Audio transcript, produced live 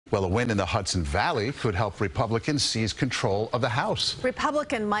Well, a win in the Hudson Valley could help Republicans seize control of the House.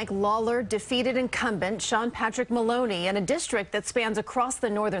 Republican Mike Lawler defeated incumbent Sean Patrick Maloney in a district that spans across the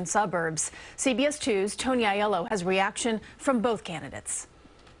northern suburbs. CBS 2's Tony Aiello has reaction from both candidates.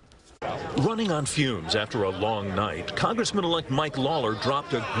 Running on fumes after a long night, Congressman-elect Mike Lawler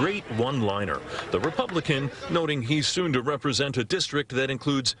dropped a great one-liner. The Republican noting he's soon to represent a district that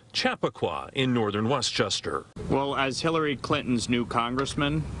includes Chappaqua in northern Westchester. Well, as Hillary Clinton's new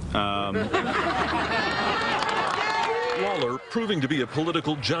congressman, Lawler proving to be a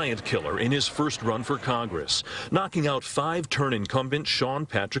political giant killer in his first run for Congress, knocking out five-term incumbent Sean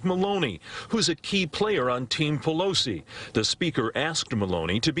Patrick Maloney, who's a key player on Team Pelosi. The Speaker asked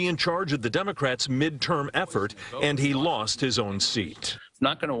Maloney to be in charge of the Democrats' midterm effort, and he lost his own seat. I'm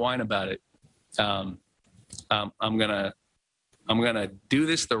not going to whine about it. I'm gonna do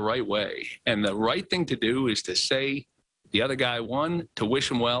this the right way, and the right thing to do is to say the other guy won, to wish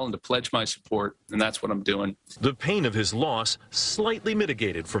him well, and to pledge my support, and that's what I'm doing. The pain of his loss slightly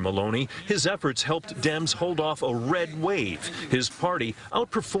mitigated for Maloney. His efforts helped Dems hold off a red wave, his party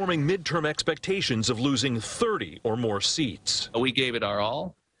outperforming midterm expectations of losing 30 or more seats. We gave it our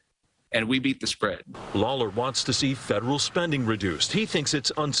all, and we beat the spread. Lawler wants to see federal spending reduced. He thinks it's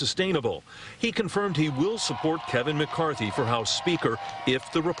unsustainable. He confirmed he will support Kevin McCarthy for House Speaker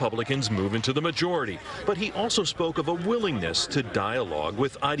if the Republicans move into the majority. But he also spoke of a willingness to dialogue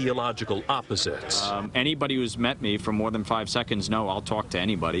with ideological opposites. anybody who's met me for more than 5 seconds know I'll talk to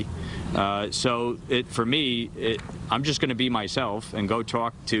anybody. For me, I'm just going to be myself and go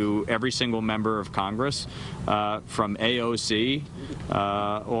talk to every single member of Congress, from AOC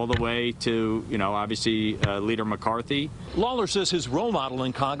all the way to, obviously Leader McCarthy. Lawler says his role model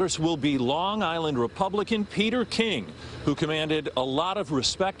in Congress will be Long Island Republican Peter King, who commanded a lot of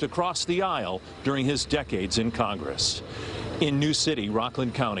respect across the aisle during his decades in Congress. In New City,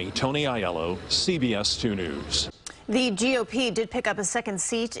 Rockland County, Tony Aiello, CBS 2 News. The GOP did pick up a second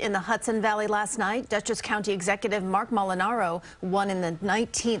seat in the Hudson Valley last night. Dutchess County Executive Mark Molinaro won in the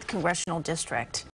 19th Congressional District.